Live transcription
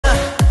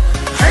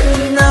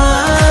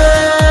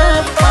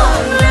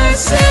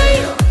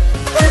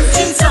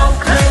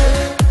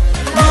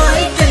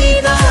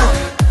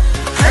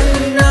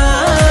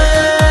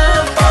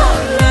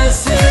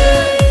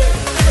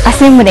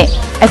असेंबने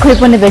अखोई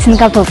पुन vaccine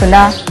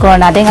कापथोक्तुना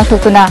corona दे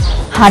ngaktokuna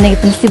हानि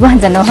पुनसिबो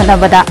हंजनो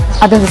होनाबदा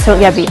अदो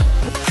सरक याबि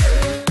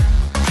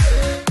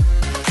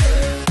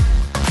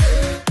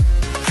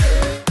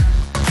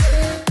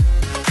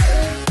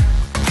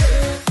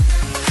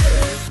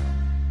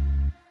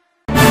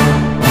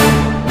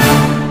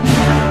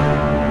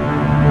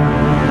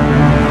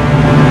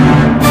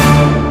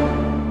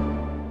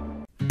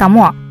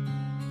तामो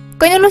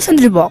कइनो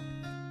लोसंद्रिबो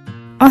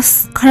अस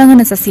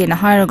खरांगना ससेना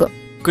हारगो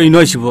कइनो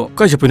आइसिबो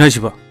काइसे पैना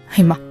आइसिबो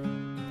हेमा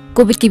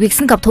कोविड की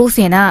वैक्सीन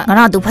कापथोसेना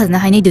ngara दु फजना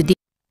हाइनि दुदि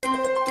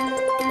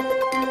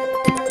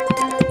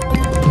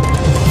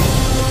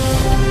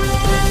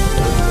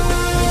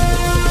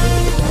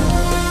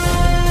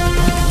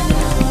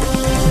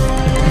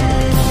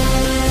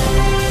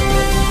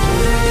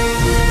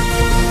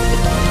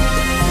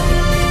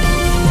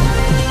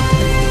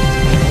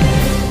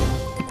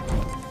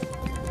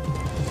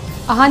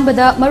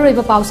अहानबदा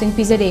मरोइबा पाउसिंग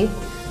पिजरे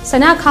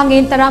सना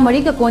खांगेन तरा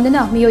मरी का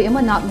कोंदना मियोय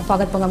अमा नाक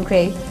नुफागत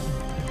पंगमख्रे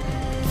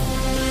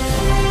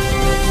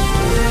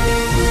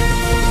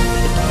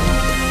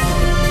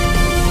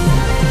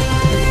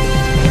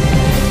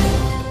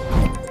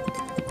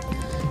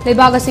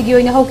लेबाग असिगी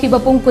ओइना हौखिबा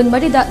पुंग कुन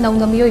मरिदा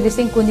नौना मियोय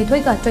लिसिंग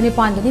कुनिथोय का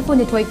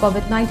 25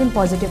 कोविड-19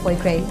 पॉजिटिव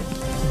ओइख्रे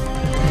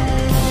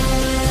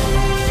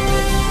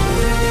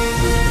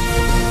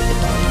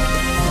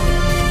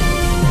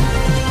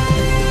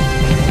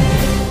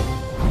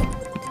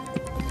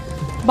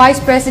वाइस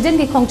प्रेसिडेंट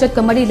की खोंचत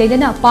कमरी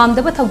लेना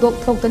पामदब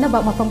थौदोक थोक्तना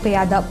मफम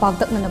कयादा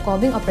पाक्तकना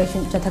कॉबिंग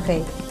ऑपरेशन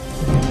चथख्रे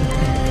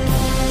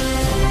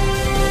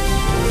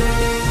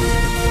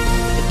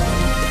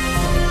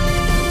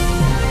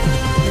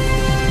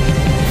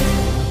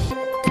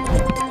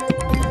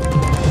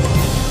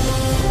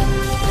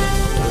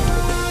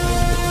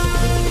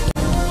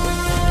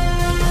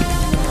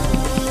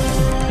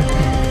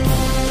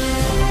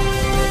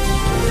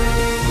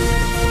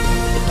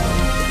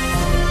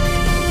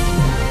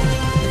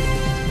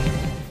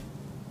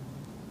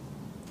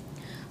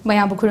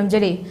मयाम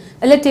खुरमजरे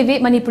ELITETV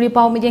मणिपुरी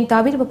पाव मिडियम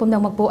ताबिर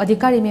पुमनमकपो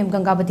अधिकारी मेम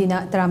गंगाबतीना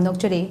तराम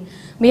नोक्चरे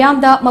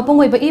मियामदा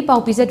मपुंगोइबा ई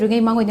पाव पिजद्रिङै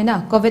मांगोइना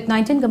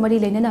कोविड-19 गमरी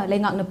लेना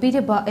लेंगाकना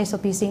पिरेबा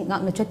SOP सिंग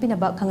गाकना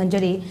चटपिनबा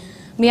खंगनजरे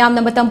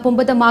मियामना मतम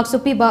पुंबदा मार्क्स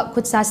पिबा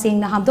खुदसा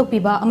सिंगना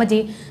हामदोकपिबा अमदि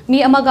मी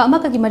अमगा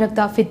अमकगी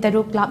मरक्ता फिट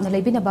तरुक लापना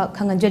लेबिनबा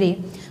खंगनजरे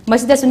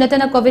मसिदा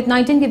सुनतना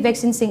कोविड-19 की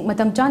वैक्सीन सिंग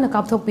मतम चाना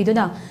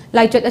कापथोकपिदुना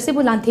लाइचट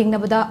असिबु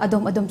लांथेंगनबदा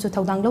अदोम अदोमसु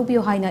थौदांग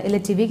लौबियो हाइना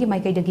ELITETV की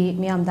माइकैदगी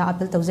मियामदा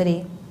अपील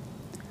तौजरे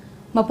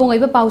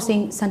मपुंगोइबा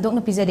पाउसिंग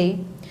संदोकना पिजरे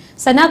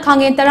सना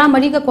खांगेन तरा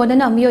मरी का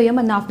कोनना मियोय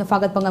अमा नाफना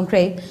फागत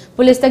पंगमख्रे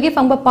पुलिस तगी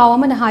फंगबा पाव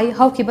अमना हाई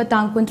हौखिबा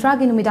तांग 19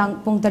 गी नुमिदांग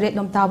पुंग 8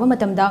 लोम ताबा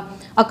मतमदा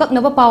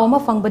अककनबा पाव अमा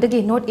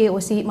फंगबदगी नोट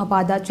AOC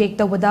मपादा चेक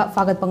तौबदा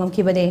फागत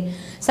पंगमखिबने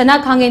सना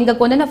खांगेन का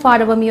कोनना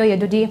फारबा मियोय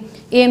अदुदी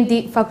AMD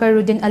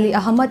फकरुद्दीन अली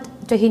अहमद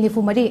चही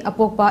निफुमरी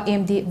अपोकपा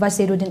AMD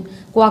बसीरुद्दीन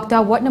Kwakta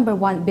ward number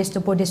 1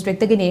 Bishnupur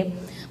district तगिने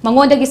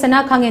मंगोंदगी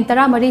सना खांगेन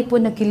तरा मरी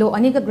पुन किलो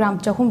 2 ग्राम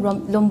 400 रोम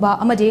लुम्बा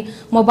अमदि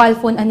मोबाइल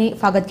फोन अनि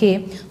फागतखे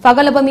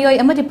फागलबा मियोय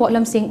अमदि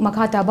पोटलम सिंग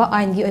मखाताबा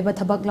आइनगी ओइबा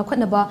थबक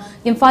लखनबा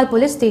इम्फाल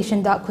पुलिस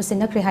स्टेशन दा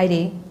खुसिनख्रे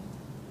हाइरे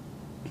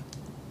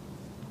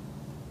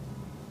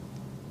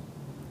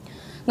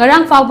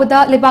ngarang fawbuda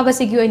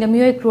lebagasi oina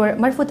miyoy crore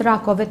marfutara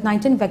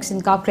covid-19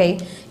 vaccine kapre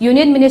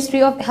Union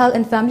Ministry of Health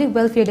and Family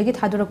Welfare dagi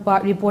thadorokpa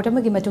report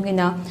amagi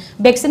matungina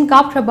vaccine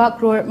kaphraba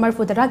crore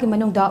marfutara gi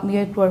manungda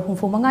miyoy crore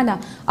 35 na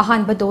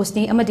ahanba dose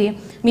ni amadi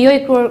miyoy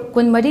crore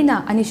 13 na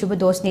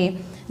anishuba dose ni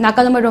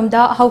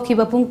नाकलमरोमदा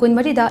हौखिबा पुंग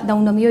 12 दा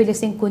नौना मियोय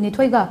लिसिंग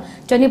 19 गा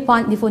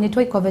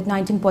 25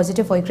 कोविड-19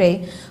 positive ओइख्रे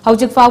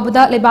हौजिक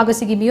फावबुदा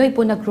लेबागसिगी मियोय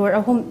पुना क्रोर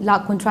अहुम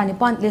लाख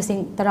 39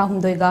 लिसिंग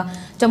 13 गा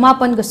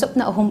 54 गा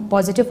सुपना अहुम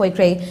positive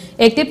ओइख्रे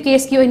active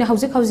case की ओइना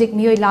हौजिक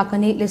मियोय लाख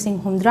 2 लिसिंग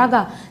 13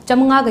 गा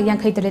 5 गा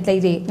 53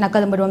 लेरे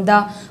नाकलमरोमदा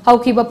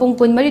हौखिबा पुंग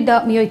 12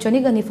 दा मियोय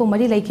 2 गा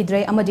 94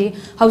 लेखिद्रे अमदि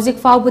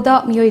हौजिक फावबुदा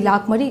मियोय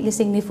लाख 3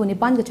 लिसिंग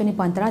 94 गा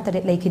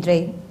 54 लेखिद्रे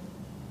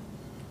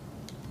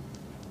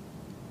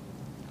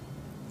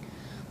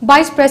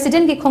वाइस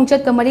प्रेसिडेंट की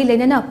खोंचत कमरी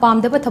लेना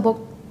पामदब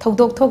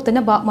थौदोक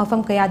थोक्तनबा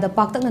मफम कयादा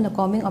पाक्तकना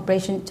combing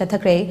operation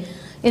चथख्रे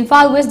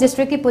Imphal waste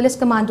district की पुलिस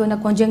कमांडो ना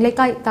कोंजेंग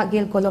लेकाई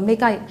तागेल कोलम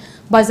लेकाई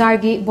बाजार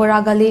की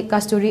बोरागली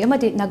कस्तूरी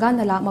अमदि नगा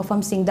नला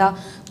मफम सिंगदा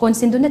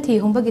कोनसिंदुना थी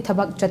हुंबगी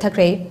थबक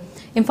चथख्रे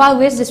इम्फाल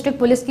वेस्ट डिस्ट्रिक्ट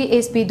पुलिस की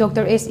SP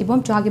doctor S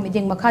इबोम Chagai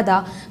मिडिंग मखादा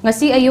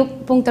ngasi ayuk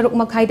pung 3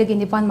 makhai dagi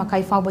 9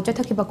 makhai fawbo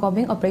chathakiba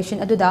combing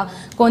operation aduda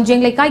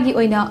konjeng lekai gi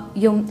oina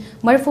yum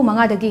marfu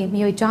manga dagi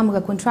miyoi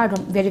chamaga kuntra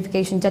rom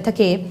verification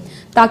chathake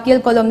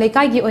takil kolom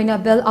lekai gi oina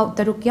bell out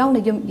taruk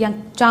yauna yum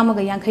yang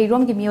chamaga yankhai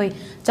rom gi miyoi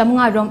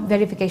chamanga rom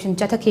verification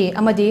chathake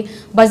amadi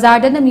bazar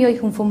da na miyoi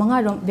humfu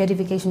manga rom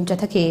verification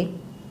chathake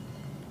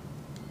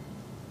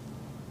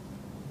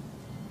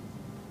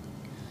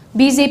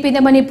BJP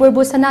na Manipur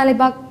bu sana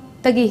lebak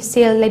तगी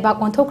cell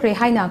लेबाक ओंथोक्रे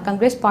हाइना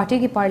Congress party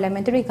की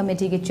parliamentary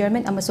committee की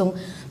chairman अमसुंग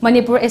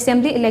Manipur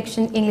assembly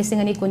election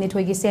इंग्लिशिंग अनि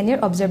कुनिथोई की senior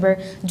observer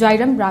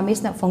जायरम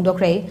Ramesh ना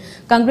फोंदोक्रे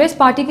Congress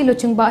party की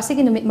लुचिंगबा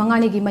असिगी नुमित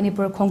मंगानी की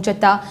Manipur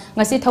खोंगचता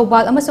ngasi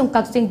Thoubal अमसुंग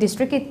काक्चिंग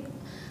district की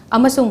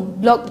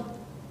ब्लॉक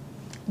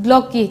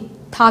की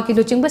था की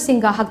लुचिंग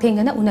सिंगा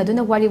हकथेंगना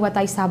उनदुना वारी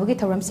वाताई साबगी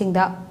थौरम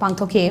सिंगदा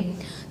पांगथोखे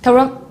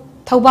थौरम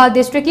थौबाल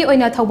डिस्ट्रिक्ट की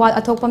ओइना थौबाल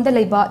अथोकपमदा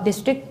लेबा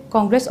डिस्ट्रिक्ट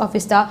कांग्रेस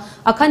ऑफिस दा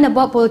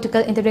अखनबा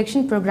पॉलिटिकल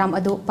इंटरेक्शन प्रोग्राम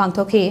अदु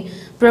पांगथोखे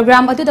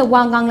प्रोग्राम अदु दा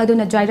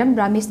वांगांगलादुना जायरम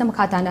रामेश ना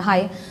मखाताना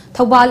हाय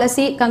थौबाल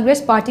असी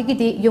कांग्रेस पार्टी की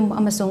दी युम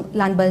अमसुंग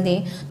लानबल ने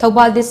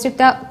थौबाल डिस्ट्रिक्ट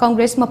दा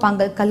कांग्रेस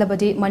मपांगल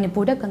कलबदी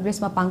मणिपुर दा कांग्रेस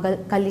मपांगल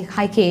कली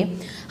हाइके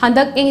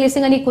हंदक इंग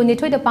लिसिंग अनि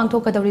कुनिथोय दा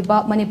पांगथोकदौरिबा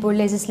मणिपुर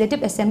लेजिस्लेटिव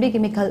असेंबली की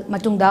मिखल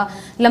मतुंगदा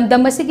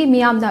लमदम असिगी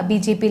मियामना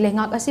बीजेपी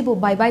लेंगाक असिबु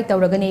बाय बाय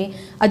तौरगनी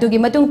अदुगी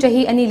मतुंग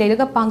चही अनि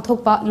लेरगा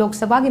पांगथोकपा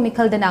लोकसभा की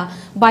मिखलदना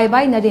बाय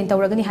बाय नरेन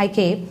तौरगनी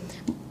हाइके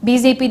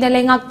बीजेपी ने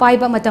लेंगाक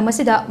पाइबा मतम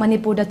असिदा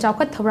मणिपुर दा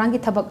चौखत थौरांगी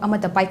थबक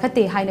अमता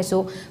पाइखते हाइनसु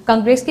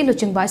कांग्रेस की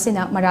लुचिंगबा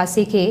सिना मरा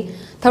सीखे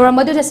थौरम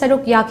अदुदा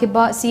सरुक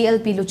याखिबा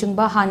सीएलपी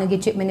लुचिंगबा हानगी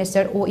चीफ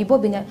मिनिस्टर ओ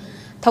इबोबिना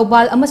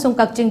थौबाल अमसुंग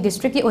कक्चिंग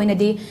डिस्ट्रिक्ट की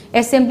ओइनदी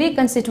असेंबली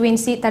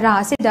कंस्टिट्युएंसी तरा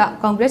असिदा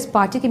कांग्रेस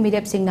पार्टी की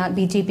मिरेप सिंगना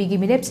बीजेपी की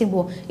मिरेप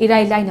सिंगबु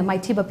इराई लाइना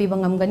माइथिबा पिबा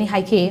ngamgani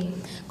हाइखे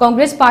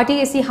कांग्रेस पार्टी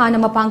असी हाना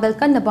मपांगल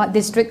कन्नबा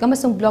डिस्ट्रिक्ट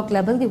अमसुंग ब्लॉक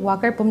लेवल की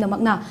वाकर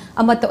पुमनमकना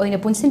अमत ओइना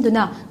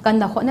पुनसिंदुना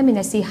कन्ना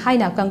होनमिनसी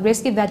हाइना कांग्रेस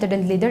की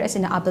वेटरन लीडर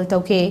असिना अपील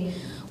तौखे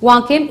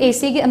वांकेम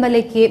एसी की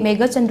एमएलए के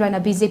मेघल चंद्रना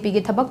बीजेपी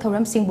की थबक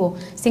थौरम सिंगबु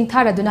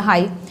सिंगथारदुना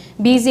हाई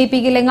बीजेपी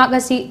की लेंगाक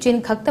असी चिन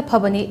खक्त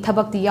फबनी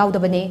थबकती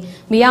यावदबने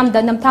मियामदा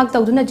नमथाक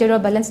तौदुना zero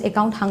balance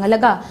account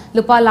हांगलगा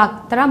लुपा lakh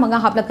 15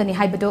 हापलकनी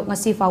हाइबदो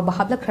ngasi फावबा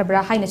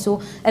हापलखरबरा हाइनसु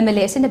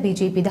MLA असिना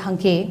बीजेपी दा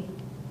हंके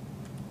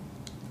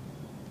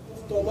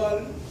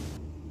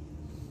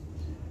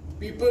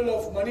people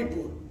of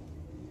Manipur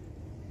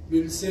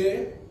will say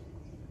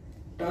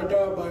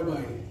Tata bye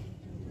bye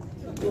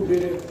to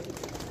BJP.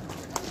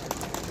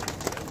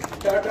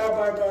 Tata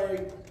bye bye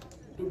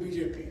to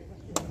BJP.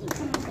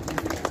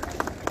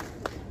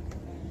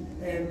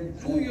 And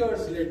 2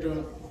 years later,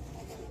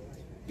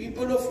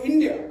 people of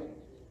India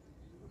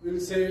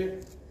will say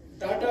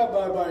Tata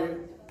bye bye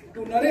to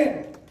Naren.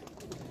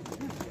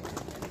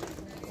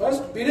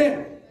 First Biren,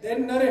 then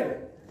Naren.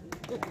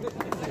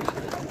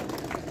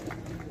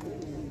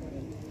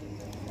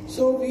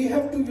 So we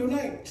have to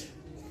unite.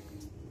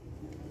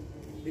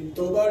 In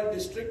Thobal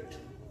district,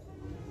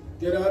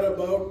 there are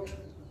about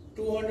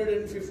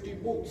 250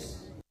 booths.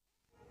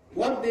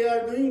 What they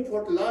are doing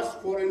for the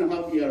last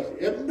 4.5 years,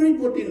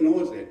 everybody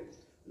knows it.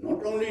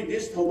 Not only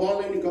this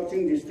Thobal and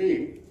Kaching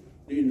district,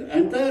 in the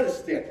entire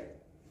state,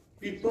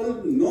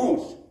 people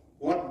knows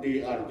what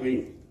they are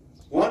doing,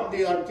 what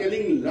they are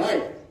telling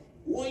live.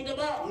 Why the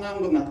ba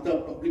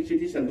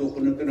publicity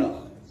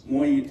sandokuna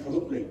moi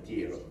thabuk like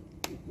tiro.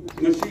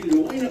 Masi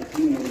loina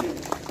khinga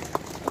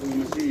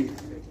masi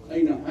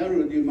aina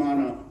harodi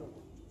mana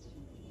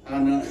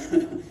ana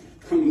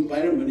kam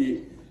paramani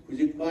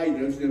hujik pai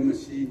dras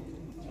masi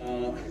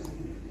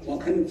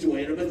wakan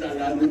joy ra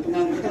dala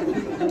tumang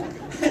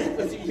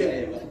pasi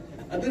yaeba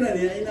aduna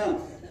ni aina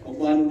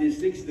one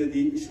district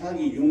di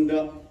isagi yungda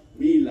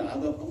mi la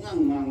aga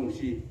pangang mang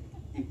si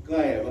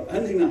ikaya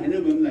anjinga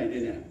hainabam lai de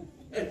ne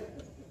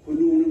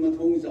kununa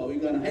mathong jawi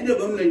gan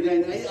hainabam lai dai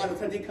ai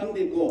arthati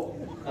khangde ko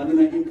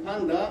aduna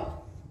imphanda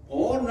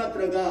or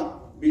natraga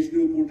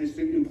Bishnupur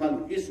district imphal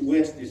east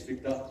west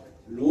district da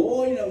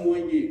loina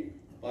moigi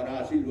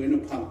parasi loina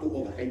phangto ko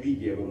haibi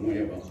ge ba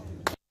moeba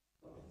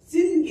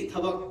sin gi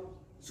thabak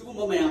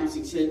suguma mayam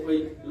singse koi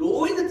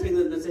loina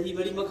thengna na sahi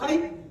bari makhai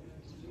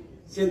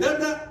sendar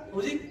da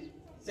hoji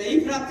sahi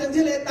phrak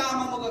changjele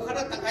tama maga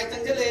khara takai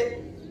changjele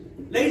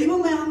leiriba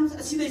mayam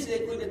aside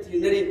side koi na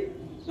thengnare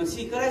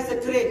ngasi karai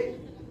sakre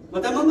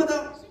matamamada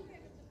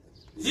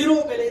zero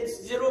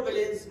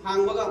balance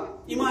hangbaga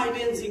ima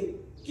event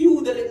queue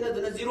da lekna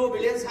dana zero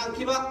balance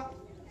hangkiba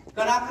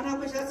kana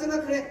paisa chana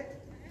khre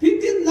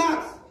 15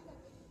 lakhs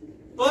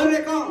per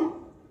account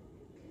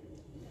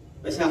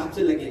पैसा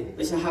हफ्ते लगे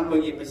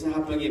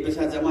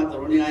पैसा जमा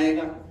तरोने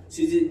आएगा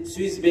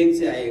Swiss bank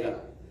से आएगा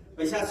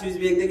पैसा Swiss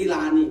bank की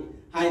लानी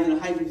हाई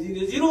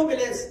जीरो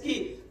बैलेंस की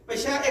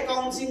पैसा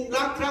अकाउंटिंग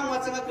लाख ट्रांग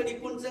वाचंगा कनी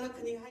कुन जंगा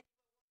कनी हाई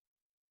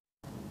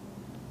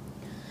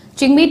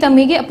चिंगमी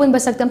तमी के अपुन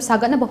बसक्तम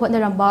सागन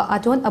बहोनरंबा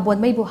आटोन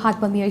अबोनमैबु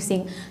हाटपा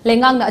मियसिंग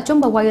लेंगांगना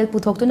अचुंबा वायल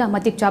पुथोक्तुना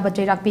मतिक चाबा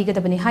चैराक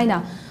पीगदबनी हाइना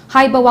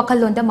हाइबा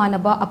वाखललोंदा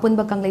मानबा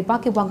अपुनबा कंगलेपा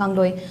के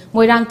वांगांगलोय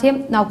मोइरांगथेम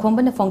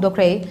नावखोंबना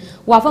फोंदोक्रे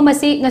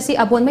वाफमसी ngasi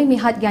अबोनमै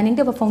मिहात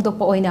ग्यानिंगदबा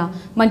फोंदोकपा ओइना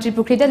मंत्री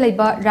पुखरीदा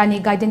लैबा रानी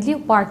गार्डन ल्यू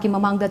पार्क की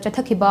ममांगदा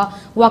चथखिबा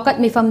वाकत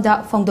मिफमदा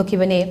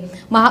फोंदोखिबने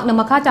महाकना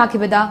मखा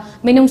ताखिबदा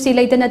मिनुंगसी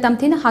लैतना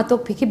तमथिना हातोक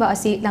फिखिबा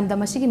असि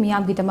लमदमसिगी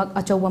मियामगिदमक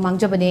अचौबा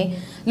मांगजबने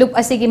लुप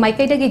असिगी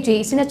माइकैदगी जे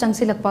इसिना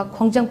चंगसिलकपा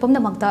खोंजंग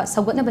पुमनमक्ता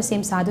सौगतनबा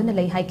सेम सादुना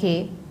लै हाइखे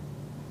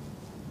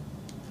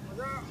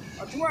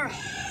अथवा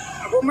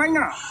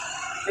अबोमाइना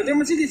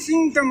कदमसिगी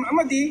सिंगतम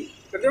अमदी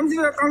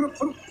कदमसिगा कांग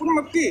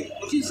पुरमक्ति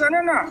मुसी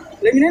सनना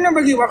लेमिनेना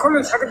बगी वाखल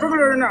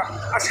सागतबलरना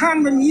आसान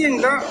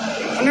बनियंगदा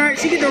अना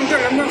इसिगी दमता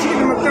लमना सिगी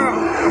दमता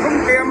अबम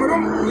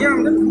कयामरम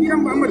यामदा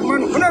पिरम अमद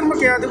मान खुनर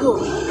मकया दगो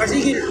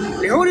असिगी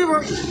लेहोरिबा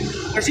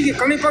असिगी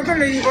कलिपाका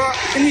लेइबा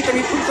तमी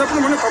फुट सपन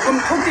मन कपम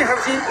ठोकते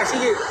हबसि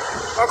असिगी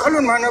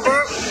वाखलन मानबा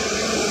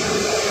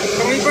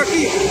कमी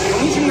party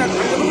mungkin nak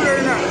ada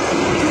berlalu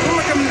itu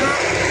macam dah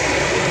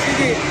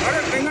jadi ada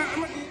dengan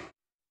amati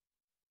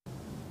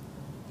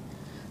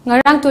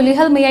ngarang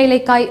tulihal mayai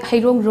lekai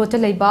hairong rota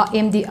leiba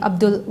MD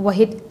Abdul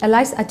Wahid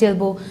Elias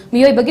Atelbo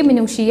miyoi bagi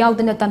minungshi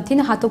yaudana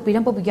tamthina hatok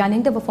piram po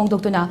bigyaning da bafong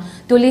doktuna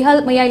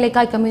tulihal mayai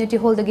lekai community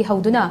hall dagi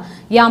hauduna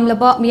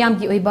yamlaba miyam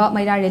gi oiba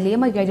maira rally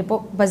ma gairipo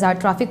bazar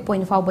traffic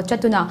point fau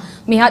bachatuna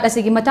mihat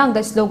asigi matang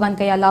da slogan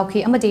kaya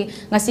laukhi amati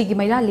ngasi gi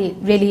maira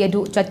rally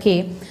adu chatke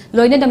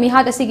loina da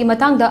mihat asigi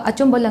matang da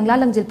achumba langla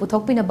langjil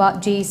puthok pinaba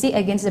JEC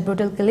against the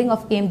brutal killing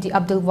of MD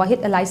Abdul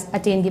Wahid Elias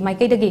Aten gi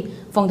maikai dagi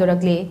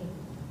fongdoragle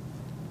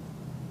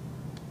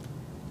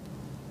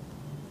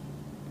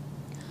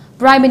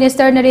Prime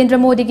Minister Narendra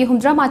Modi ki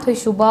humdra mathoi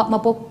shuba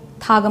mapok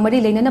thagamari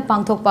leinana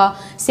pangthokpa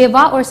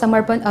seva or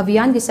samarpan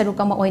abhiyan gi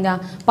sarukama oina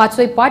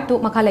patsoi part 2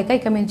 makhalaikai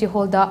community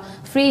hall da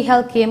free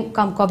health camp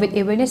kam covid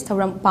awareness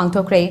thoram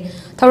pangthokre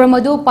thoram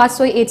adu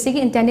patsoi 8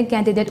 sigi intended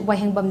candidate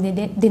wahengbam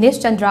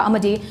Dinesh Chandra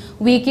amadi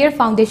We Care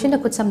Foundation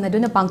da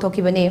kutsamnaduna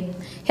pangthokibane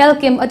health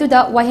camp adu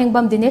da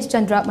wahengbam Dinesh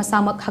Chandra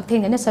masamak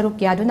hakthengna saruk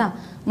yaduna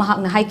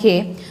mahakna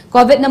haike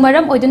covid na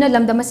maram oiduna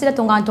lamdamasira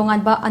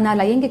tongan ba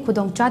analayeng gi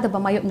khudong chada ba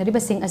mayop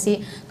nariba sing asi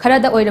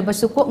kharada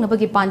oirabasu kok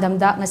nabagi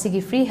pandamda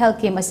ngasigi free health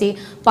camp asi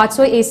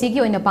patsoi AC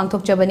gi oina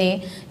pangthok chabane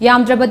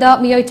yamdrabada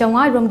miyoi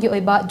chawnga rom gi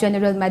oiba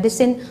general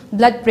medicine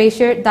blood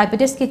pressure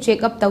diabetes ki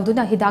check up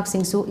tawduna hidak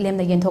singsu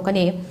lemna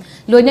yenthokane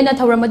loina na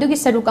thoramadu gi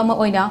saruk ama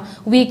oina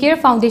We Care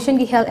Foundation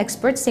gi health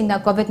experts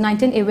singna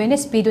covid-19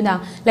 awareness piduna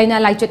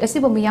laina laichot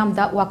asibo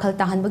miyamda wakhal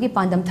tahanbagi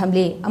pandam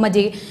thamle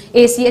amadi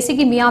AC asi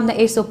gi miyamna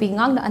SOP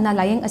ngang na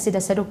analayeng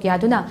asida saruk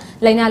yaduna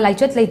laina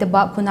laichot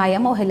leitaba khunaya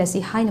mo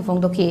helasi haina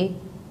fongdoki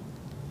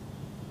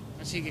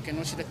asi gi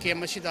keno sida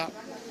kem asida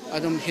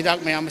adum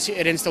hidak mayam asi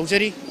arrange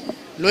tawjari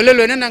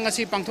loina nang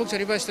asi pangthok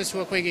chariba sta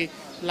su khoi gi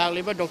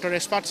lagliba doctor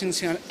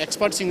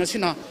expert sing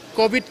asina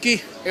covid ki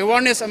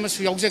awareness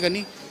amasu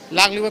yaujagani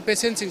lagliba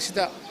patient sing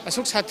sida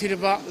asuk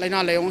sathiriba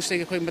laina layong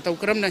se khoi matau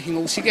karamna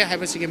hingosige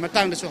haiba sige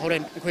matang da su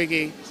horen khoi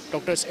gi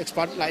doctors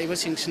expert laiba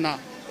sing sina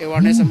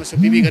awareness amasu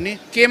bibigani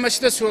kem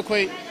asida su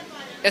khoi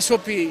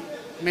SOP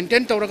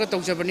maintain tawraga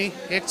tawjabani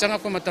ek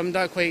changapka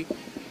matamda khoi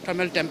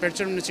thermal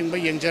temperature na chingba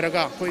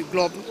yengjaraga khoi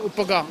globe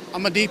upaga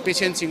amadi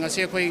patient sing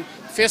ase khoi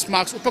face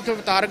mask upakta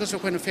taraga so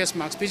khoi face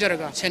mask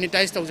pijaraga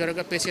sanitize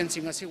tawjaraga patient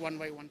sing ase one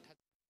by one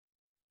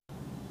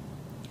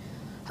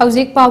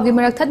hauzik paugi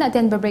marak thadna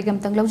ten break am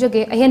tang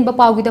lawjage ahen ba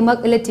paugi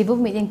damak ELITETV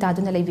meeting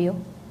taduna leibiyo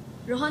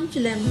Rohan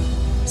Film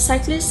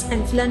cyclists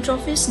and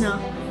philanthropists na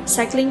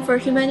Cycling for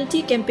Humanity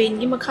campaign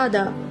gi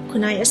makhada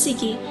khunai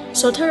asigi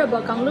sotharaba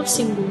kanglup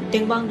singbu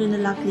tengbang duna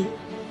lakli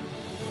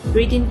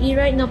Reading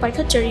right na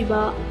paikhat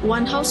chariba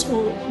one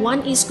household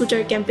one e-scooter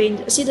campaign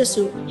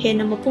asidasu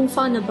hena mapung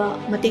fana ba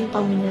mating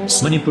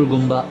pangminers Manipur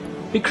gumba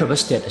pikraba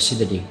state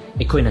asidadi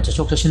ekoina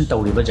chachok chashin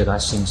tawriba jaga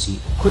singsi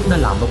khutna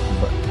lamba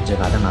kumba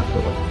jaga da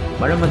ngaktoba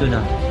maram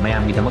aduna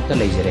mayam gi damakta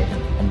leijare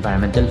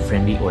environmental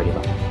friendly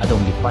oiriba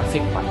adongi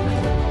perfect partner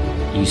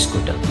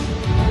e-scooter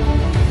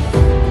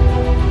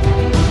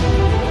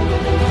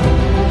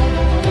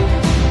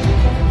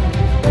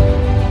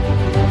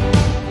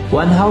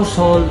One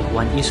household,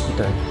 one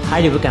e-scooter.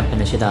 High-level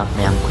campaign sida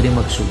mayam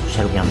khudimaksu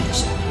sharuk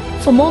yamdasa.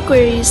 For more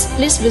queries,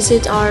 please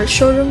visit our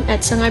showroom at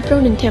Sangai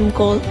Pronintem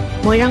Call,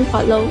 Moirang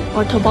Patlo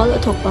or Thabal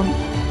Athokpam.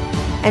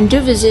 And do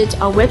visit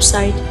our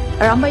website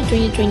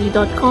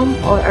arambai2020.com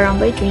or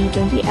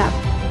arambai2020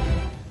 app.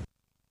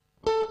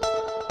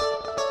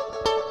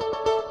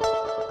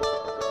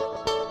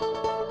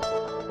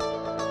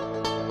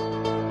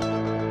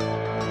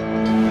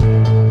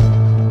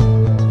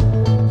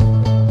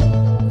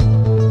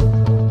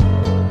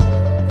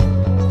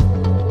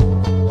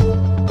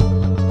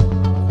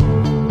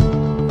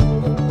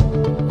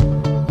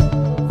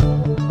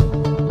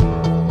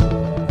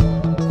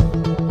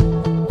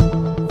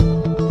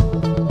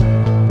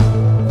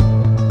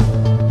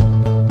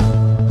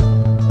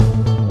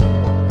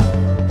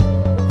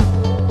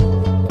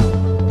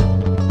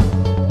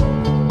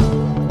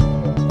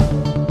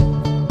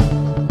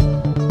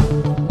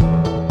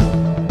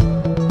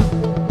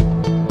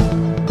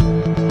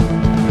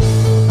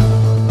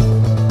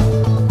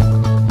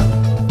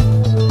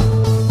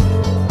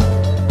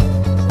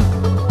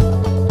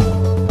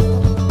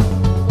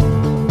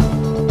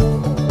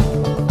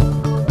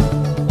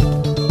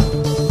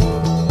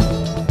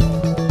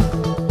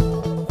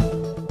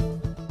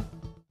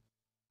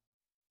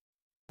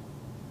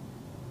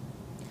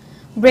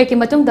 Break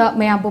matungda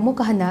mayam bomu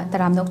kahana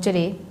taram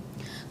nokchare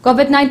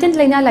COVID-19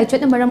 laina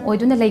laichot na maram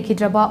oiduna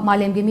laikhidraba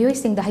malem gi miyoi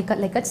sing da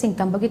haikat laikat sing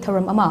tambagi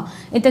thoram ama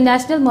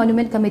International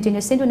Monument Committee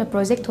na sinduna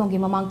project thongi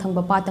mamang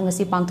thangba patang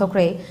asi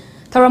pangthokre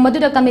thoram adu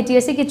da committee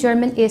asi ki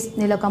chairman is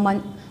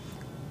Nilakaman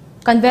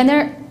convener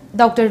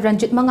Dr.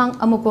 Ranjit Mangang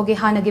Amukoge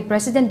Hanagi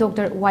President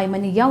Dr.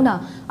 Waimani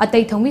Yauna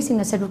Atay Thongmi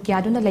Singna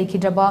Sarukyaduna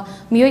Laikidraba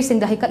Miyoi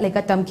Singda Haikat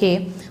Leka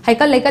Tamke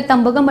Haikat Leka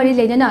Tambaga Mari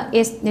Lenana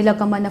S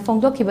Nilakamana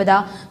Fongdo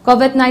Kibada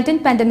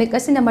COVID-19 pandemic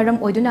Asina Maram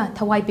Oiduna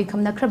Tawai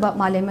Pikam Nakraba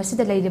Malem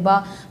Asida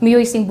Ladiba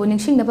Miyoi Sing Buning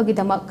Sing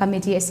Nabagidama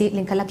Committee Asi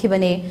Linkala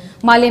Kibane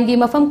Malem Gi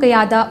Mafam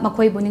Kayada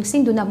Makoi Buning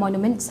Sing Duna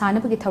Monument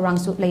Sanabagi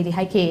Tarangsu Lady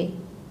Haike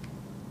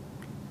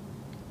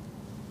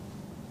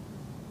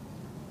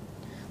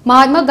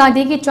Mahatma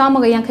Gandhi ki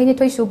Chamaga Yankhaini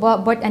Toy Suba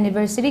birth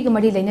anniversary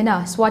Gamari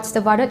Lenana Swachh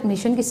Bharat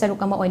mission ki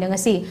Sarukama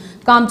Oinangasi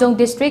Kamjong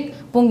district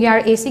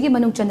Pungyar AC ki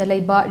Manung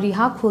Chandalayba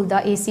Riha Khulda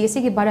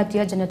ACC ki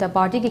Bharatiya Janata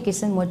Party ki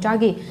Kisan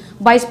Mortargi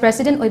Vice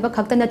President Oiba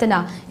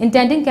Khaktanatana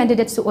intending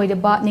candidates to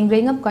Oidaba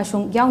Ningrengam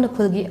Kashung Yauna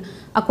Khulgi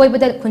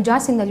Akoibada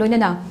Kunja Singh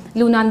Loinana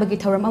Lunan Bagi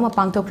Thoram Ama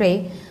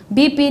Pangtokre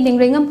BP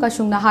Ningrengam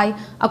Kashung Nahai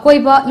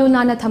Akoiba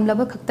Lunana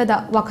Thamlaba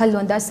Khaktada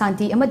Wakhalonda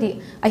Santi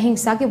Amadi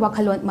Ahingsa ki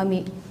Wakhalon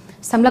Mami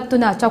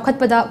Samlaktuna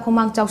Chaukhatpada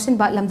Khumang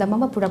Chausinba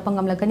Lamdamama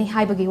Purapangamlagani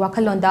Haibagi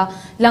Wakalonda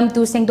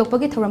Lamtu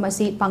Sengdokpagi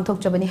Thoramasi Pangtok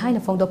Jabani Haina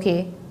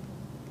Fongdoke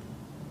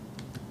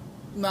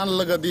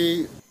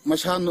Nanlagadi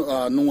Mashan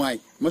Nungai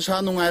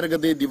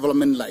Ragadi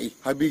development lai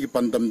Habigi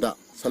Pandamda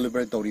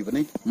celebrate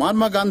Toribani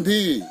Mahatma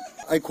Gandhi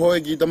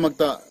Aikoigi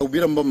Damakta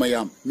Ubiramba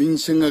Mayam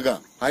Minsingaga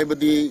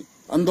Haibadi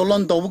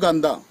Andolon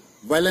Tawuganda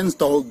violence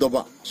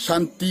Tawdoba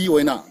Shanti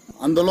Oina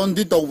Andolon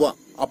di Tawa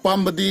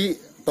Apambadi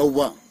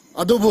Tawa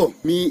Adobo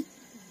mi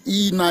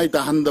nai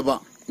tahandaba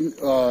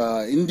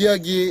India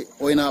gi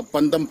oina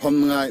pandam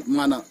phamngai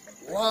mana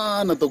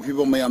wana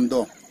tokhiba mayam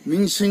do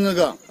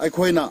mingsingaga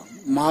aikoina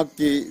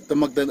mahakki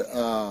tamakta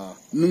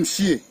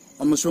nungsi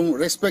amasung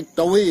respect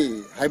tawe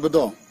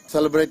haibado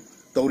celebrate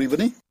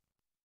tauribani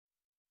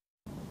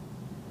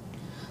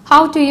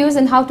How to use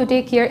and how to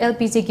take care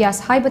LPG gas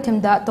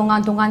haibathimda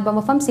tongan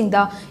bamafam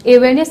singda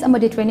awareness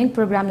amadi training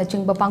program na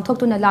chingba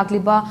pangthoktuna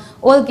lagliba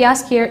all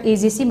gas care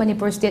AGC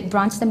Manipur state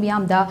branch na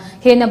miyamda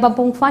hena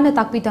bampung fana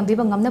takpi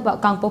tambiba ngamnaba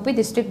Kangpopi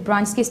district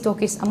branch ki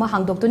stockist ama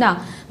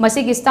hangdoktuna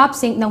masigi staff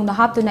sing nang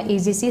nahaptuna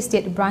AGC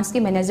state branch ki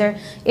manager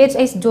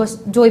HS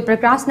Joy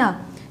Prakrasna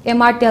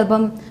MR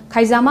Telbam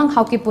Khaizamang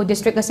Haukipu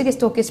district asigi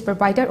stockist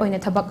proprietor oina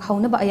thabak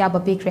haunaba ayaba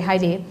pikre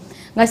haide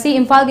ngasi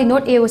Imphal gi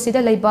North AOC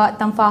da leiba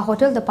Tamfa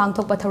Hotel da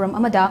pangthokpa thoram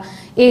amada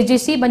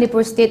AGC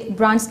Manipur State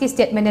Branch ki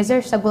State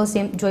Manager Sagol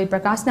Sim Joy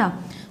Prakasna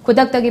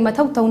Khudaktagi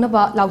mathau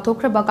taunaba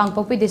lauthokraba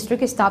Kangpopi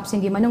district staff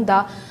singi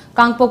manungda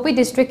Kangpopi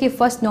district ki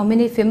first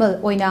nominee female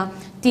oina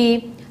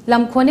T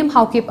Lamkhonim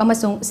Haukip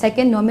amasung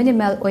second nominee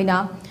male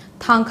oina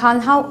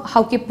Thangkhan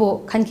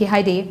Haukipu khanki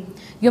haide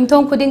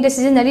Yumthong Kuding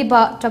decision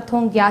Nariba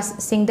Trakthong gas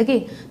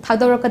singdagi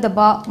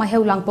Thadorokadaba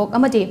Maheu Langpok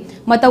Amadi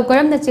Matau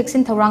Karam na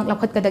Chiksin Thorang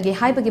Lakhatkadagi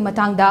Haibagi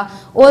Matangda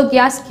All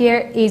Gas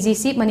Care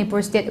AGC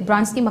Manipur State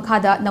Branch ki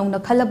Makada Nauna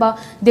Khalaba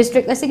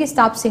District Asigi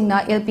Staff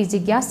Singna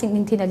LPG gas sing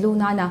Ninthina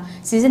Lunana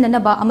Season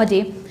Anaba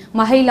Amadi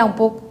Mahei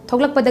Langpok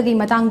Thoglakpadagi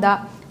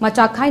Matangda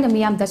Machakai na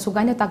Miyamda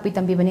Sugana Takpi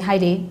Tambibani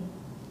Haide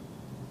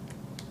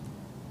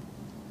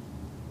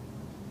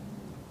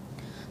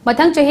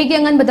Matang chahigi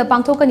angan bada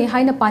pangthokani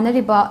haina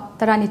panariba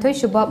taranithoi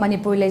shuba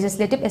Manipur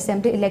Legislative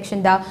Assembly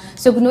election da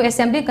Sugnu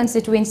Assembly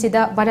constituency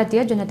da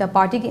Bharatiya Janata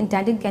Party ki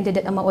intending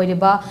candidate ama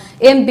oiriba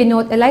M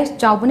Binod Elias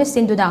Chaubuna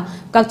Sinduna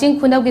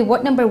Kakching Khunau gi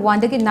ward number 1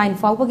 dagi 9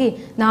 fawbagi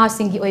naha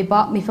singgi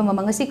oiba mifam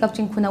amangasi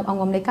Kakching Khunau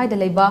angom lekai da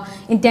leiba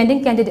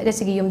intending candidate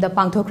asigi yumda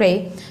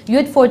pangthokre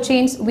Youth for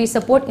Change we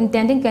support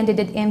intending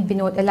candidate M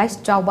Binod Elias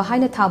Chauba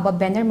haina thaba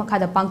banner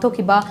makhada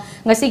pangthokiba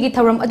ngasigi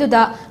thoram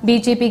aduda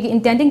BJP ki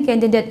intending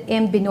candidate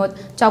M Binod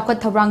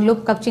Chaukat Thabrang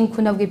Lup Kakching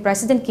Khunau gi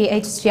President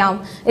KH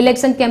Syam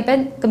Election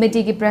Campaign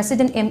Committee gi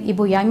President M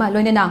Ibu Yaima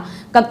Loinana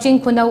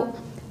Kakching Khunau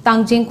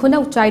Tangjing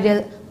Khunau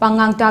Chaidel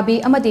Pangang Tabi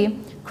Amadi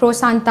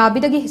Krosan Tabi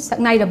dagi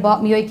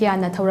saknairaba miyoi kya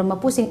na thawram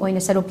mapusing oina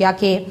saruk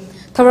yake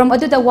thawram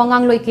aduda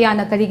wangang loi kya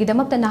na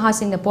karigidamakta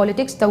nahasing na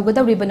politics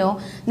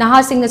tawgadawribano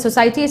nahasing na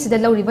society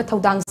asida lawriba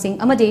thawdang sing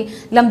amadi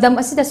lamdam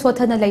asida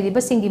sothana lairiba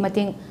singi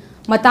mating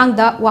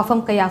Matangda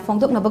wafam kaya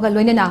fongdok nabaga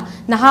loinana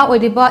naha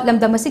oiriba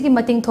lamdam asigi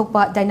mating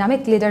thokpa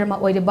dynamic leader ma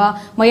oiriba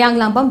mayang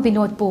lambam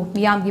Binod pu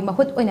miyamgi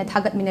mahut oina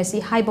thagat minasi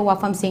haiba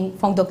wafam sing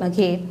fongdok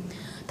naghe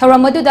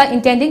thawram aduda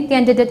intending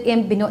candidate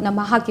M Binod na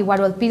mahaki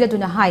warol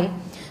piraduna hai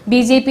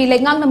BJP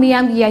lengang na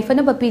miyamgi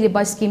yaifanaba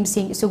piliba scheme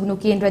sing sugnu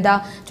kendrada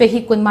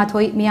chahi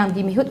kunmathoi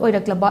miyamgi mihut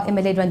oiraklaba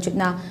MLA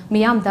Ranjitna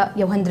miyamda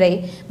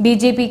yawhandre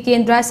BJP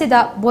kendra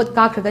sida vote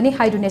kakragani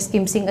haidune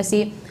scheme sing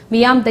asi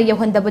miyamda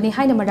yawhandabani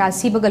haina maral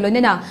sibaga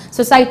loinana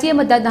society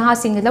amada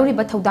nahasing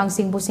lawriba thodang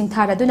sing bu sing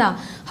tharaduna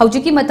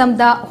haujiki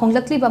matamda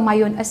honglakliba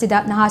mayon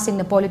asida nahasing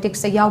na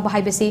politics sa yawba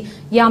haibasi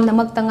yamna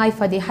magtangai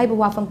fadi haiba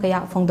wafam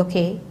kaya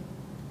fongdokhe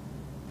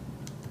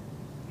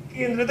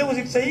kendrada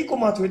hojik sahi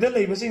kumathoida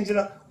leibasing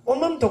jira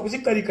onam thokusi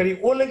kari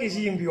all lagi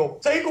si yingbiyo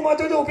sahi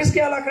kumathoida office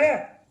kya lakre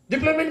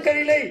deployment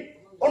kari lei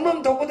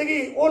onam thokudagi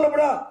all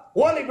abra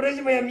wall ibraj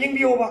mayam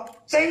yingbiyo ba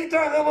sahi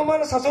traga mama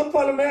na sason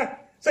palme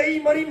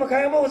sahi mari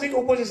makhaya ma hojik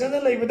opposition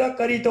leibada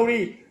kari tori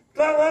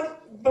traga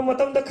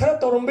matam da khara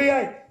torumbe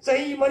ai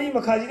sahi mari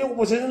makhaji ne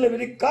opposition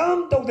leibadi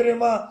kam tokdre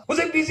ma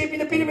hojik BJP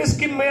na piri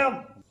scheme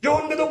mayam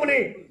योनगदोबने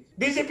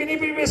BJP ने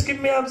पीरिबे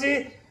scheme ma'am से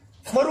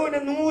मरोइना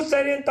नुमु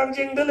चाइरेन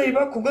तांजेंग the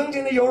लेबा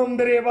खुगंगजिंग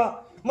योरमदरेबा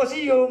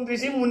मसी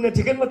योरमद्रिसि मुन्ना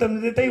थिगन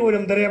मतमदे तै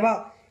ओरमदरेबा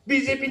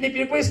BJP ने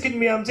पीरिबे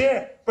scheme ma'am से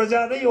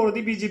प्रजादा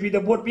योरदि BJP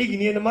the vote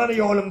पीगिने न माने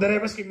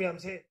योरमदरेबा scheme ma'am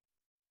से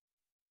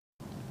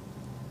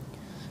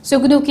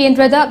सुगनु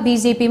केंद्र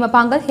बीजेपी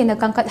मपांगल हेन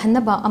कंकट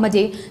हन्नबा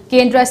अमदे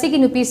केंद्र असिगी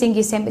नुपी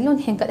सिंगी सेम्बिलोन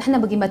हेंकट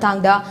हन्नबगी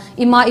मतंगदा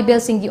इमा इबेल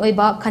सिंगी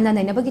ओइबा खन्ना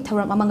नैनबगी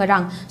थवरम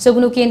अमंगरांग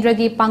सुगनु केंद्र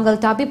की पांगल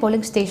ताबी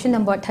पोलिंग स्टेशन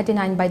नंबर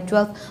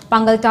 39/12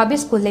 पांगल ताबी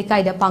स्कूल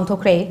लेकाइदा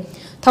पांगथोखरे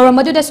थवरम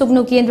मदुदा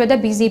सुगनु केंद्र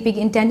बीजेपी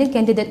की इंटेंडिंग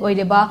कैंडिडेट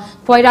ओइरेबा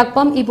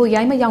पोइराकपम इबो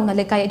याइमा याउना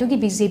लेकाइ अदुगी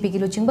बीजेपी की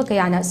लुचिंगबा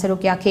कयाना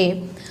सरुक याखे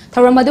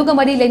थवरम मदुगा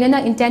मरी लेनना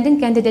इंटेंडिंग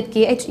कैंडिडेट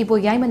KH इबो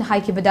याइमन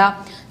हाइकिबदा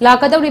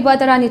लाकदौरिबा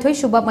 32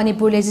 सुबा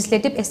मणिपुर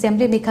लेजिस्लेटिव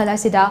असेंबली मिखल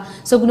असिदा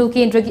सुगनु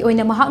केंद्र की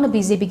ओइना महाकना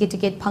बीजेपी की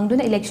टिकट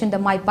फंगदुना इलेक्शन द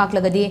माइ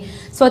पाकलगदी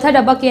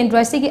सोथरबा केंद्र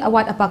असिगी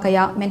अवाट अपा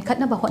कया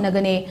मेनखतनबा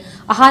होनगने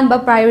अहानबा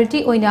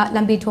प्रायोरिटी ओइना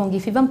लंबी थोंगी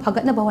फिबम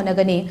फगतनबा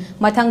होनगने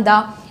मथंगदा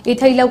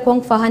इथै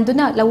लौखोंग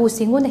फहंदुना लवु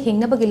सिंगुना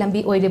हिंगनबगी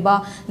लंबी ओइरेबा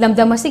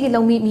लमदम असिगी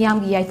लौमी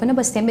मियामगी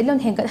याइफनबा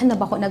सेमेलोन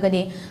हेंगतहनबा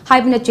होनगने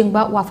हाइबना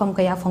चिंगबा वाफम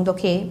कया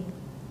फोंदोखे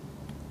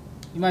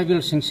इमाइबिल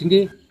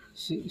सिंसिगी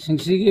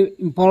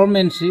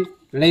एम्पावरमेंट से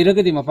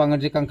लेरगदी मपांगन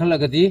जे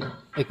कंखलगदी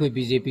एकोइ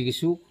बीजेपी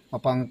गिसु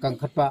मपांग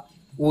कंखटपा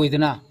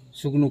ओइदना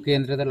सुगनु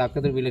केंद्र दा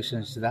लाकदर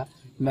इलेक्शन सिदा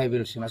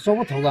इमाइबिल सिंग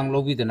सोबो थौगांग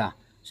लोबिदना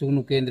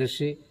सुगनु केंद्र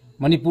से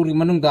मणिपुर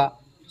मनुंगदा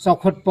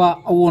चौखटपा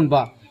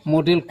अवोनबा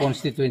मॉडल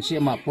कॉन्स्टिट्युएंसी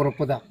अमा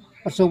पोरपदा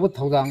सोबो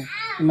थौगांग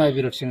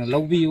इमाइबिल सिंग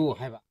लोबियु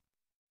हाइबा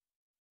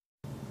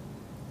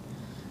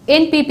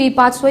NPP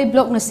पाचोई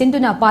ब्लॉक न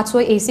सिंधुना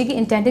पाचोई AC की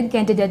इंटेंडेंट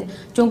कैंडिडेट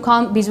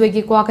चुंखाम बिजोई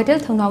की क्वाकटेल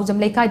थौनाउजम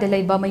लेकाइदा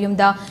लेबा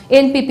मयुमदा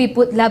NPP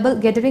पुट लेवल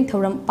गैदरिंग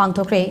थौरम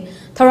पांगथोखरे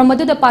थौरम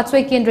मदुदा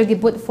पाचोई केंद्र की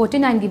बुथ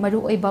 49 की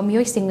मरु ओइबा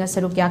मियोई सिंगना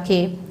सरुक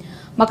याखे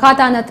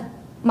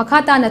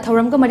मखाताना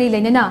थौरम ग मरी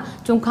लेनना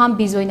चुंखाम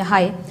बिजोइना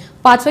हाई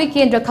पाचोई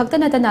केंद्र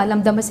खक्तनतना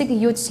लमदम असिगी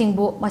यूथ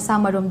सिंगबु मसा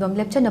मरोमदम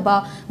लेपचनबा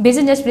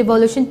बिजनेस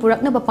रिवोल्यूशन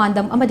पुरकनबा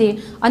पांदम अमदे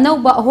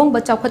अनौबा अहोंगबा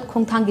चौखत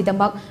खोंथांगी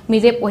दमक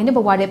मिरेप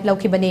ओइनबा वारेप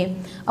लौखिबने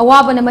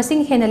अवाबना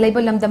मसिंग हेना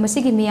लेबा लमदम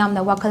असिगी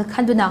मियामना वाखल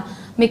खंदुना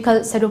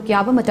मिखल सरुक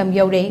याबा मतम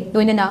यौरे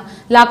लोइनना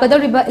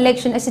लाकदौरिबा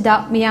इलेक्शन असिदा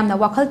मियामना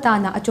वाखल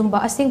ताना अचुंबा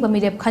असिंगबा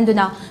मिरेप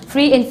खंदुना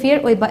फ्री एंड फेयर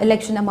ओइबा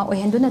इलेक्शन अमा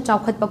ओइहंदुना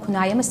चौखतबा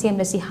खुनाय अमा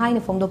सेमलसी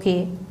हाइना फोंदोखे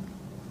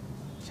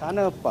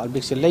साना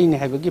पब्लिक से लेने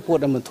हाइबगी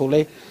पोट अमा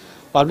थोलै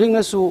पब्लिक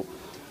नसु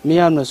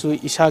मियामनसु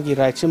इसागी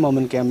राइट से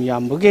ममन कैम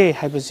यामबगे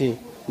हाइबसे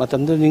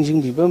मतमदो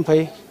निंजिंग बिबम फै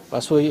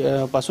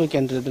पासोई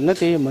केंद्र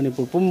नते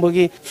मणिपुर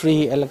पुंबगी फ्री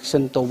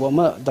इलेक्शन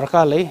तौबमा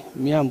दरकार लै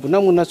मियाम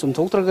पुनमुना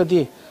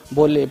सुमथोक्त्रगदी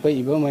बोले पे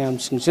इबा मयाम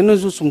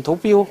सिंगजनजु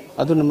सुमथोपियो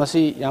अदुना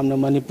मसी यामना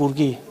मणिपुर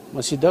की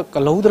मसीदा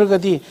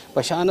कलौद्रगदी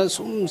पैसाना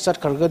सुम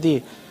सटखरगदी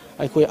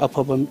अखोय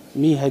अफब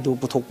मी हाइदु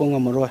पुथोकपा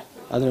ngमरोय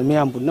अदुना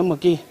मियाम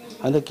पुनमकी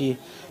हदकी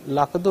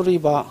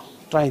लाकदोरिबा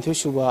 32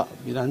 सुबा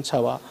विधान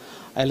सभा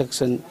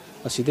इलेक्शन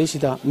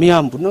असिदैसिदा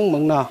मियाम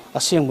पुनमंगना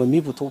असेंगबा मी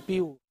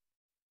पुथोपियो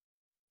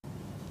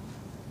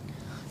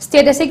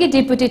state असेगी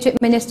deputy chief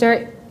minister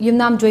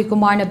Yumnam जोय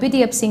कुमार ने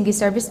BDF सिंह की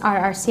सर्विस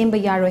RR सेंब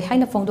यारोय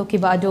हाइना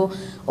फोंदोकिबा अदो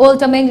all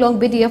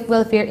Tamenglong BDF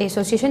welfare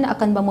association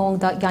अकनबा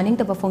मोंगदा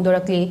यानिंगतबा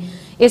फोंदोरकली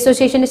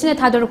association असिना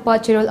थादोरपा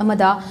Chirol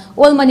अमदा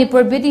all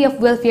Manipur BDF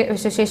welfare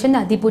association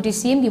ना डिप्यूटी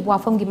CM की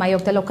वाफम की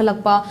मायोक्ता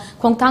लोखलकपा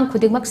खोंगथांग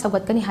खुदिमक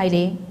सवगतकनी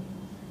हाइरे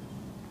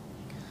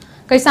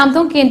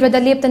कैसामथोंग केंद्र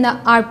लेप्तना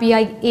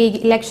RPI A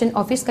इलेक्शन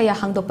ऑफिस कया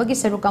हांगदोपगी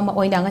सरुक अमा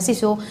ओइना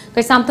ngasiso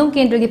कैसामथोंग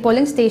केंद्र की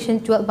पोलिंग स्टेशन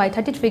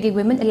 12/33 की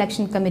वुमेन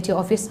इलेक्शन कमिटी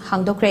ऑफिस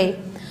हांगदोक्रे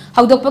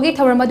हाउदोपगी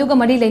थवर मदुगा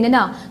मरी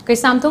लेनना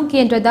कैसामथोंग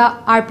केंद्र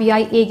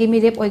RPI A की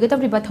मिरेप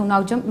ओइगतबरिबा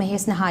थौनाउजम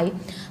महेश नहाई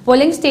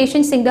polling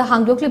station Singh the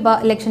हांगदोक्लिबा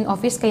election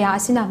office कया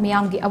असिना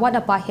मियामगी अवाद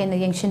अपा हेन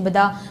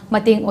यंगशिनबदा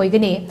मतेंग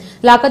ओइगने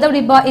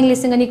लाकदबरिबा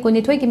इंग्लिश अंगनी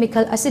कुनिथोय की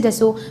मिखल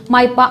असिदसु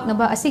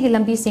माइपाकनबा असिगी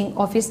लंबी सिंग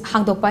ऑफिस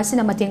हांगदोक्पा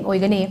असिना मतेंग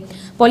ओइगने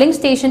polling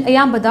station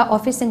अयामबदा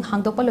office Singh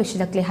हांगदोक्पा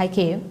लोइसिलक्ले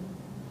हाइके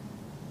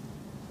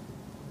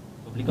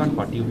Republican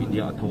Party of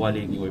India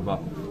Athawale की ओइबा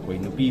कोई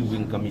नुपी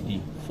विंग कमिटी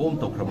फॉर्म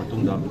तौखरा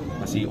मतुंगदा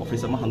असी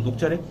ऑफिस अमा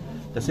हांगदोक्चरे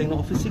तसेंगना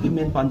ऑफिस की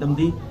मेन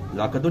पांदमदी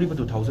लाकदोरिबा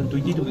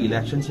 2022 की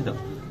इलेक्शन सिदा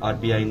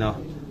RPI ना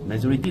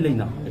मेजॉरिटी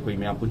लेना अखोई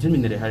मयाम पुंजिन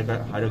मिनरे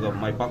हायरगा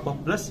माइ पाकपा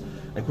प्लस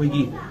अखोई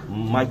की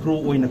माइक्रो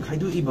ओइना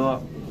खाइदु इबा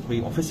अखोई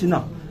ऑफिस सिना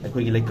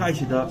अखोई की लेकाई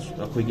सिदा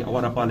अखोई की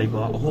अवारापा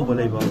लेबा अहोबा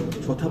लेबा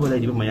छोथाबा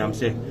लेबा मयाम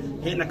से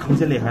हेना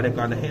खंजले हारे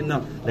काना हेना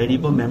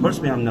लेरिबा मेंबर्स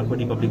मयामना को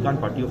रिपब्लिकन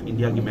पार्टी ऑफ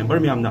इंडिया की मेंबर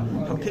मयामना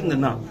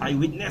हकथेंगना आई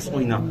विटनेस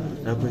ओइना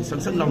कोई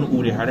संसद लाउन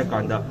उरे हारे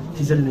कांदा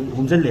थिजल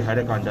हुमजल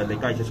हारे कांदा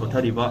लेकाई से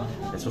सोथारिबा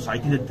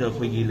सोसाइटी द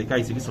कोई की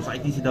लेकाई से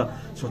सोसाइटी सिदा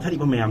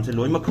सोथारिबा मयाम से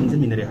लोइमा खंजल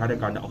मिनरे हारे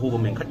कांदा अहोबा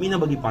मेंखटमिना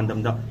बगी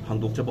पांदमदा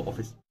हांगदोकचबा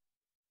ऑफिस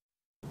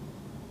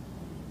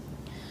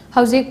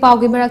हौजिक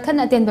पाउगी मराथन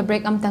अटेंबा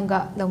ब्रेक अमतंगा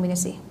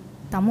लौमिनसी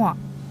तामो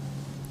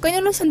कइनो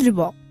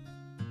लोसंद्रिबो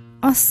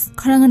अस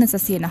खरंगना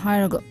ससेना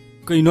हारगो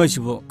कई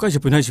नोइसिबो कइसे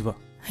पिनाइसिबो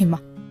हिमा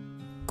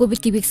कोविड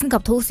की वैक्सीन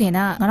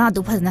कापथौसेना ngara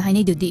दु फजना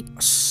हाइनै दुदि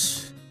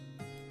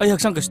आई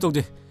हक्संग कस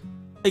तोदे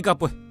आई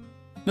कापोय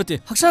नते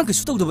हक्सांग के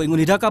सुतौ दबा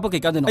इंगोनि दा काप के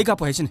कादनो आई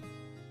काप हाइसिन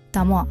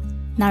तामो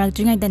नारक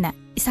द्रिंगाइ दना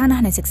इसाना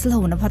हने सेक्सल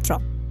होना फत्रो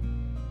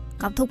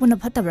काप थोपना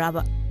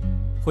फत्तब्राबा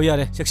हो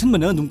यारे सेक्शन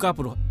बना दुम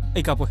कापुरो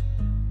आई काप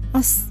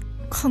अस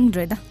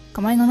खंगद्रेदा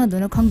कमाइ ngana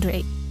दोनो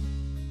खंगद्रे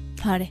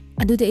फारे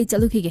अदुदे ए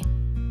चलुखिगे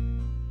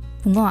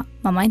पुंगो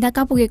ममाइ दा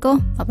कापुगे को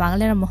पापांग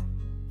लेरमो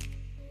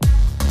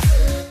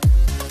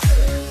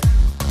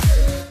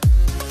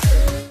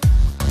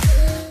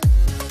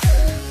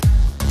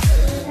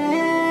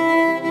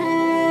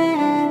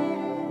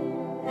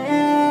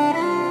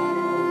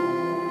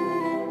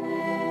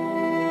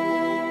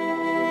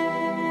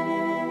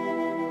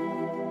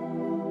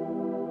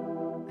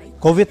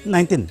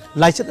COVID-19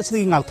 लाइसत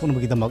असि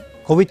ngakthonabagidamak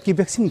COVID ki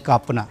vaccine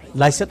kapana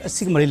लाइसत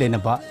असि mari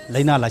lenaba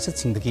laina लाइसत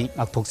singdagi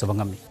ngakthoksaba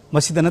ngami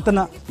masida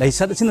natana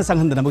लाइसत asina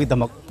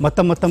sanghandanabagidamak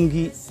matam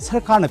matamgi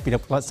sarkarna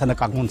pirakpa sana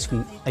kangon sing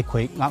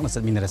aikhoi ngakna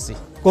satminarasi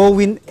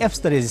Cowin apps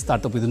ta register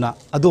topiduna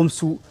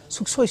adomsu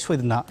suksoi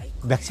soidana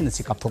vaccine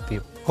asi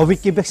kapthokpiu COVID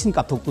ki vaccine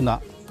kapthokpuna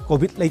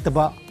COVID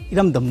leitaba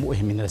iramdam mu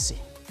heminarasi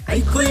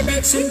aikhoi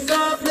vaccine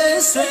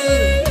kaplese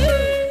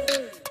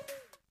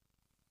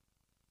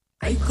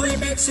aikhoi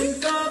vaccine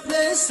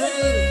kaplese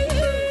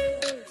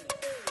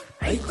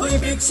aikhoi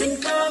vaccine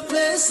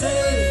kaplese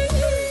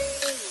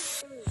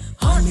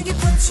hani ki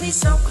punchi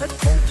saukhat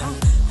thong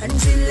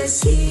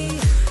hanjilasi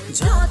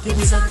jati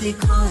bizati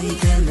khai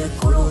den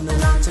corona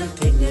lanjang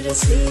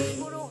thengnerase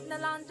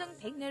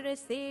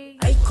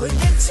aikhoi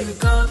vaccine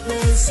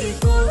kaplese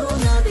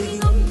corona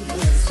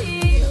dinamse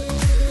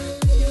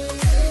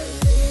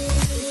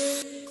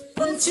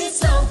punchi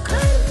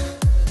saukhat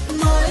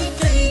mai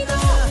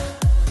kaida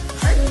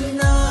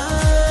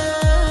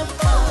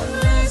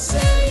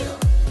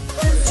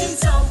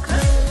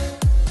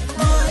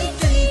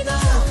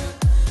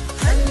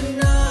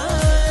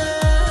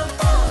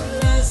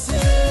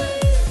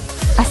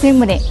Asing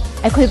mune,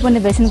 akhoi pun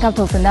vaccine kap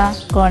thokuna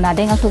corona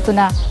de ngak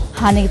thokuna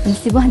hani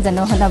principle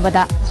hanjano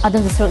honabada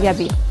adon sorok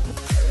yabi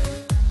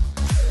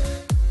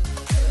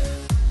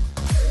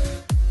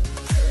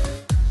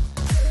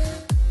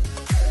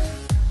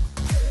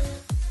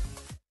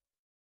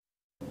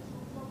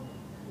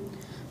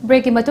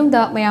Break ki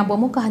matungda mayam bo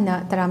mu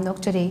kahana taram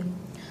nokchari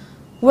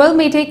World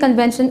Meitei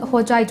Convention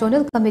Hojai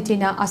Zonal Committee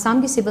na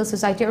Assam ki Civil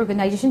Society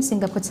Organization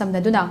singa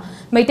khutsamna duna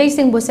Meitei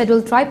singbu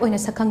scheduled tribe oina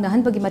sakhang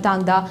nahan bagi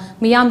matangda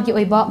miyam ki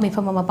oiba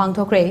mifam ama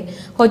pangthokre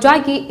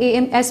Hojai ki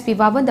AMSP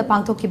Baban da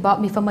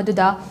pangthokiba mifam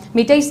aduda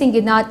Meitei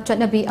singi na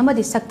chatnabi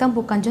amadi saktam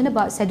bu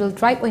kanjanaba scheduled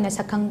tribe oina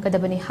sakhang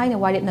kadabani haina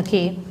warit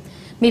nakhi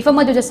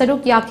Mifam aduda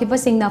saruk yakhiba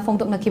singna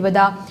phongtok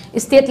nakhibada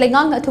state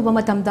lengang na thuba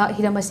matamda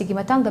hiramasi ki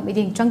matangda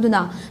meeting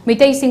changduna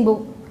Meitei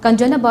singbu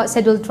Kanjanaba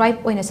scheduled tribe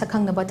oina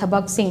sakhangnaba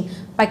thabak sing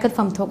paikat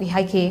pham thok I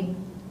haike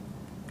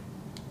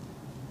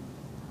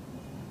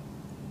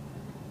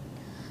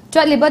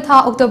Chatliba tha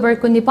October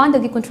 19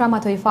 dagi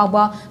 38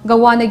 fawba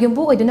Gawana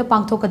yumbu oiduna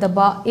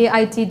pangthokadaba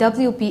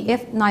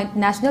ELITETVPF 9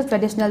 National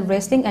Traditional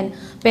Wrestling and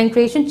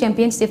Pancration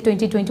Championship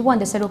 2021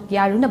 da saruk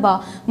yarunaba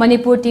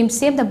Manipur team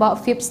semnaba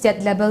 5th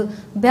state level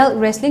bell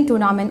wrestling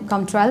tournament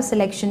cum trial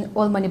selection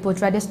All Manipur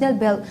Traditional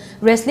Bell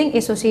Wrestling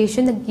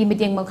Association gi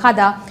meeting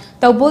makhada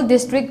Taubul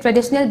District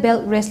Traditional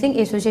Bell Wrestling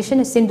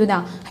Association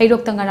sinduna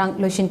hairok tangarang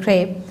loishinkhre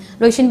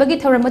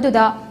loishinbagi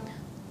thawramaduda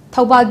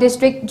Thaubal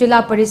District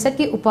Jila Parisad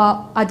ki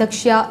Upa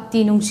Adaksha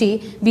Tinungchi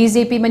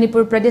BJP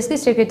Manipur Pradesh ki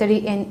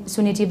Secretary N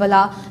Suniti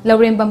Bala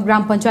Laurembam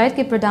Gram Panchayat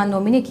ki Pradhan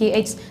Nominee ki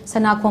H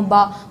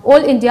Sanakhomba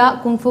All India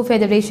Kung Fu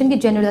Federation ki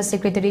General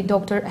Secretary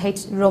Dr.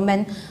 H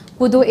Roman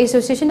Kudo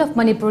Association of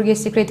Manipur ki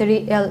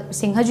Secretary L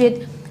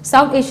Singhajit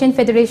South Asian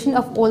Federation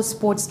of All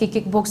Sports ki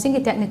Kickboxing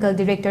ki Technical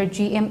Director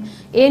GM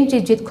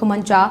AMG Jit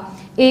Khumancha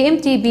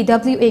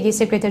AMTBWA ki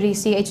Secretary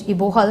CH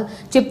Ibohal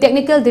Chief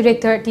Technical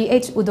Director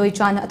TH Udoy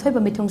Chana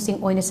athoiba mithung sing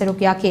oina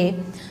saruk yake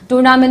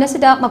tournament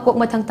asida makok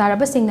mathang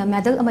taraba singna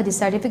medal amadi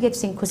certificate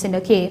sing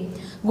khusinake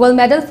gold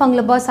medal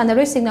fanglaba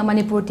sanaroi singna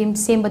Manipur team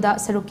sembada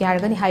saruk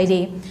yargani haire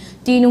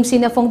ti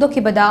nungsina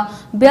phongdokhibada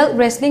bell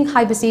wrestling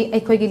haibasi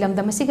aikhoi gi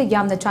lamdam asiga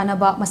yamna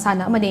chanaba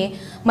masana amane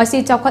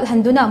masi chawkhat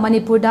handuna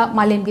Manipur da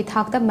malem gi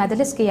thakta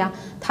medalist kya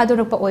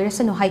thadorakpa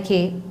oirasanu haike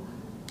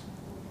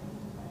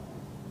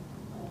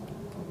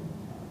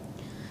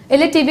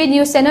ELITETV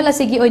News Channel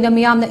asigi oina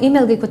miyamna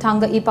email gi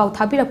kuthangda ipau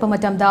thabirakpa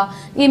matamda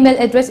email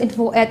address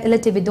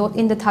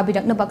info@elitv.in da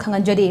thabirakna ba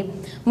khanganjari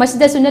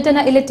masida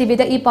sunatana ELITETV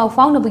da ipau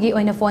faunabagi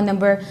oina phone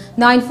number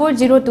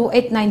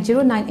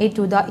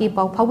 9402890982 da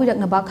ipau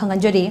phawirakna ba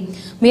khanganjari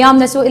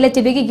miyamna su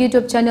ELITETV gi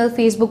YouTube channel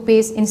Facebook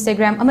page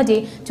Instagram amadi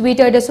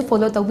Twitter da su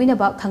follow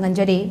tawbina ba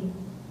khanganjari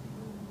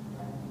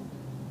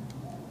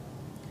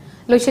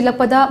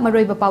loishilakpada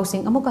maroiba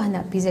pausing amuka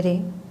hana pizare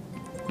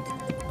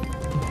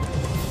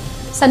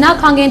Sana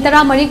khangen tara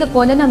mari ka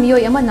kona na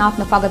miyoi ama nap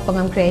na pagat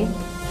pangam kre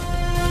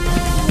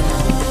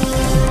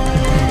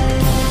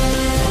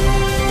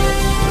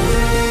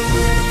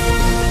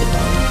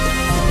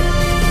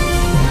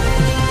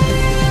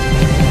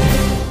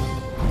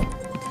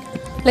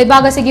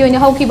Laibaga sige oina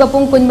hauki ba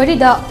pung kun mari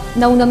da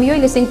naw na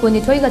miyoi lising kun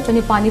nithoi ga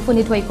choni pani fu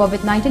nithoi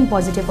COVID-19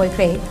 positive oi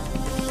kre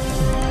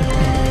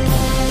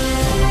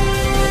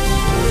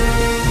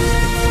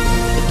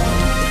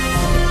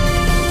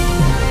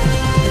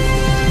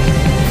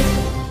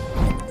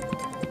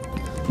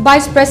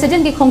Vice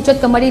President ki khongchot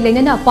kamari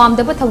leinana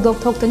pamdaba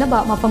thodok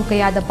thoktunaba mafam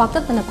kayada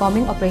paktatna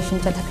combing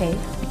operation chathakhe.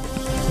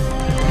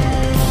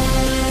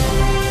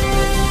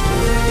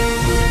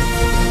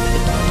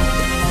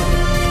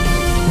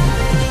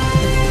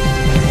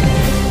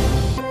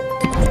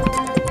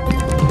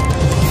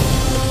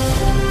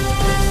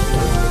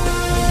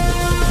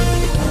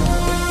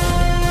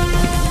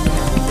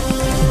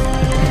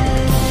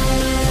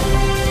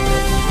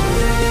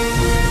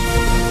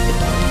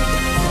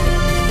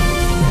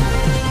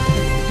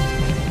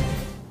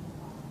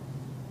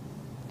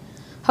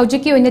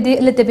 Howjiki oinadi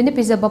ELITETV ni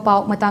pizza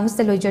bapau matang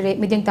sa loijare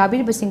mideng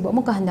tabir basing bo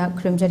mo kahana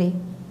krumjari.